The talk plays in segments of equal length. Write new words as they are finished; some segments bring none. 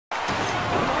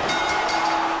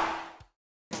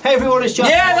Hey everyone, it's Jack.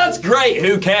 Yeah, that's great.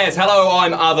 Who cares? Hello,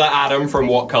 I'm Other Adam from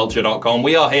WhatCulture.com.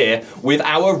 We are here with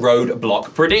our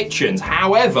Roadblock predictions.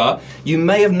 However, you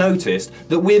may have noticed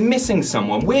that we're missing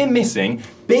someone. We're missing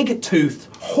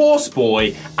big-toothed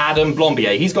horseboy Adam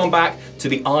Blombier. He's gone back to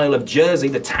the Isle of Jersey,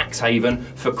 the tax haven,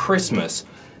 for Christmas.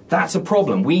 That's a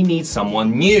problem. We need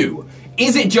someone new.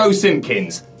 Is it Joe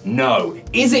Simpkins? No.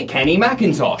 Is it Kenny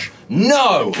McIntosh?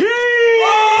 No.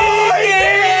 Oh,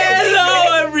 yeah!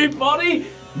 Hello, everybody.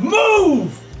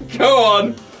 Move! Go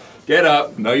on. Get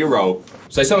up. Know your role.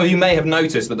 So some of you may have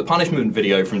noticed that the punishment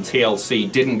video from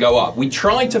TLC didn't go up. We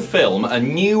tried to film a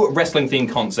new wrestling-themed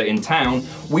concert in town.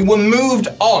 We were moved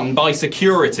on by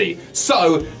security.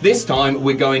 So this time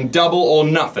we're going double or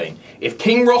nothing. If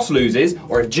King Ross loses,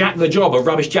 or if Jack the Jobber,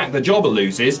 Rubbish Jack the Jobber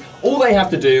loses, all they have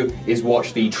to do is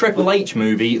watch the Triple H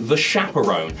movie, The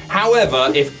Chaperone.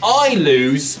 However, if I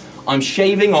lose, I'm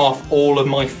shaving off all of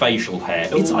my facial hair.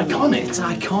 It's iconic. It's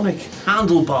iconic.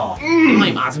 Handlebar.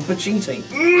 I'm Adam Pacitti.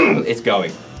 It's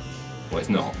going. Well, it's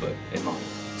not, but it might.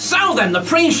 So then, the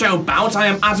pre-show bout, I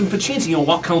am Adam Pacitti, your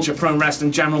What Culture Pro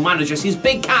Wrestling General Manager. His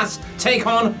Big Cass take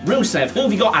on Rusev. Who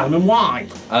have you got, Adam, and why?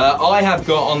 I have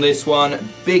got on this one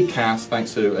Big Cass,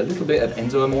 thanks to a little bit of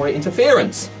Enzo Amore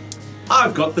interference.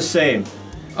 I've got the same.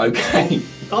 Okay.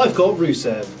 I've got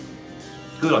Rusev.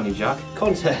 Good on you, Jack.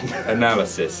 Content.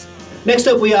 Analysis. Next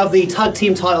up we have the tag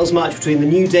team titles match between the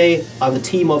New Day and the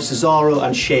team of Cesaro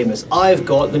and Sheamus. I've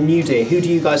got the New Day. Who do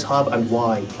you guys have and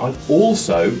why? I've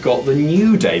also got the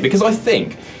New Day, because I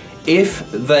think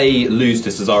if they lose to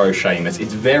Cesaro Sheamus,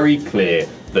 it's very clear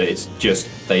that it's just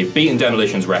they've beaten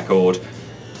Demolition's record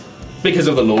because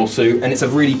of the lawsuit, and it's a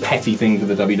really petty thing for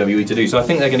the WWE to do. So I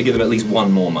think they're going to give them at least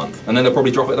one more month, and then they'll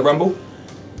probably drop it at the Rumble.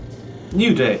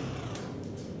 New Day.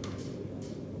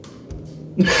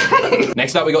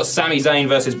 Next up, we got Sami Zayn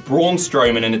versus Braun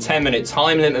Strowman in a 10-minute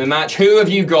time limit match. Who have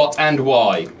you got and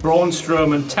why? Braun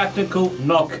Strowman, technical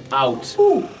knockout.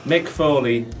 Ooh. Mick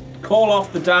Foley, call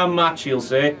off the damn match, he'll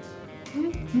say.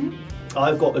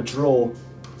 I've got a draw.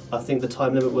 I think the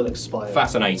time limit will expire.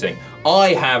 Fascinating. I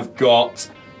have got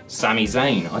Sami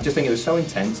Zayn. I just think it was so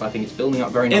intense. I think it's building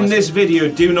up very nicely. In this video,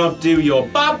 do not do your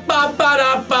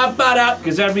ba-ba-ba-da-ba-ba-da,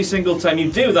 because every single time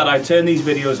you do that, I turn these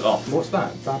videos off. What's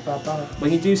that? Ba-ba-ba-da.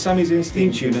 When you do Sami Zayn's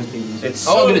theme tune, it's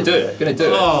so... Oh, I'm going to do it. Gonna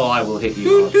do it. Oh, I will hit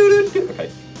you.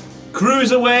 Okay.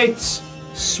 Cruiserweights,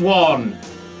 Swan.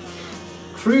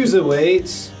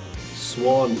 Cruiserweights,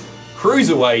 Swan.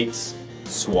 Cruiserweights,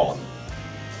 Swan.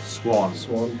 Swan.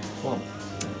 Swan. Swan.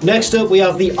 Next up we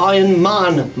have the Iron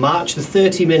Man match, the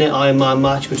 30-minute Iron Man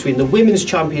match between the women's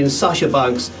champion Sasha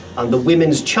Banks and the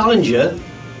women's challenger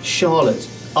Charlotte.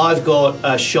 I've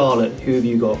got Charlotte. Who have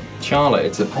you got? Charlotte,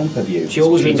 it's a pay-per-view. She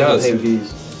always wins does.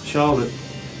 pay-per-views. Charlotte.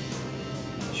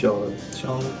 Charlotte.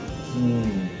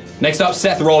 Next up,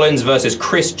 Seth Rollins versus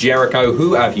Chris Jericho.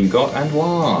 Who have you got and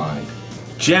why?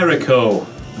 Jericho.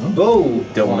 Oh.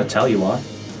 Don't want to tell you why.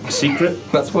 Secret.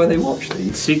 That's why they watch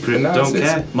these. Secret. Analysis. Don't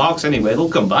care. Marks anyway. They'll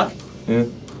come back. Yeah.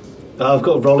 I've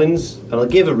got Rollins, and I'll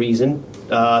give a reason.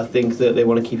 I think that they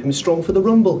want to keep him strong for the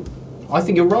Rumble. I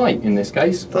think you're right in this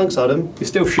case. Thanks, Adam. You're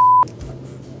still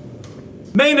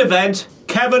Main event,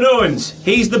 Kevin Owens.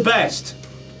 He's the best.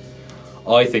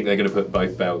 I think they're going to put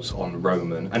both belts on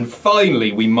Roman. And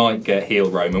finally, we might get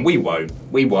heel Roman. We won't.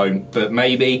 We won't. But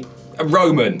maybe a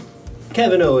Roman.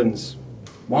 Kevin Owens.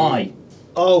 Why?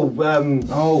 I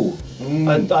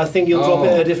think you'll drop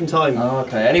it at a different time.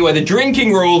 Okay. Anyway, the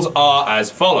drinking rules are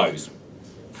as follows.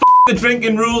 The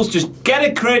drinking rules, just get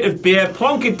a crate of beer,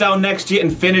 plonk it down next to you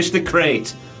and finish the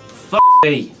crate.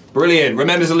 Me. Brilliant.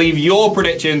 Remember to leave your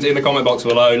predictions in the comment box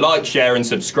below. Like, share and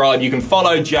subscribe. You can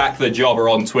follow Jack the Jobber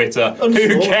on Twitter.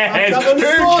 Who cares? Who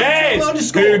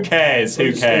cares? Who cares?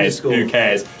 Who cares? Who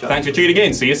cares? Thanks for tuning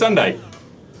in. See you Sunday.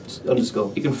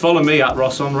 Underscore. You can follow me at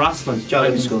Ross on Wrestling.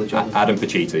 Adam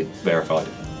Pacitti, verified.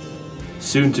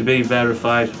 Soon to be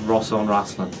verified Ross on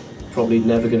Wrestling. Probably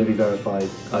never going to be verified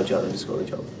at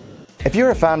 @_the_job. If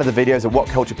you're a fan of the videos that What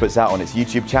Culture puts out on its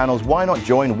YouTube channels, why not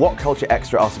join What Culture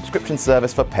Extra, our subscription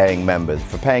service for paying members?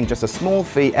 For paying just a small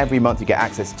fee every month, you get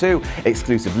access to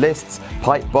exclusive lists,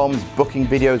 pipe bombs, booking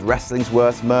videos, wrestling's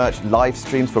worst merch, live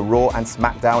streams for Raw and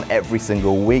SmackDown every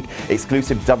single week,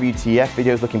 exclusive WTF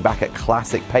videos looking back at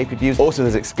classic pay-per-views. Also,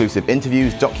 there's exclusive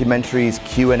interviews, documentaries,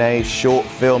 Q&As, short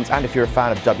films, and if you're a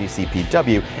fan of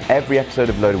WCPW, every episode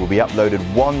of Loaded will be uploaded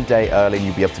one day early and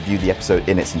you'll be able to view the episode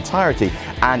in its entirety,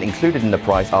 and included in the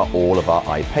price are all of our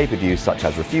pay-per-views such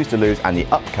as Refuse to Lose and the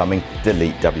upcoming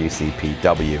Delete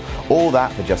WCPW. All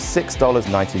that for just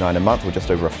 $6.99 a month, or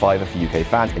just over $5 for UK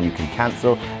fans, and you can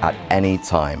cancel at any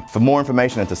time. For more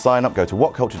information and to sign up, go to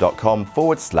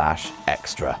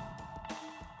whatculture.com/extra.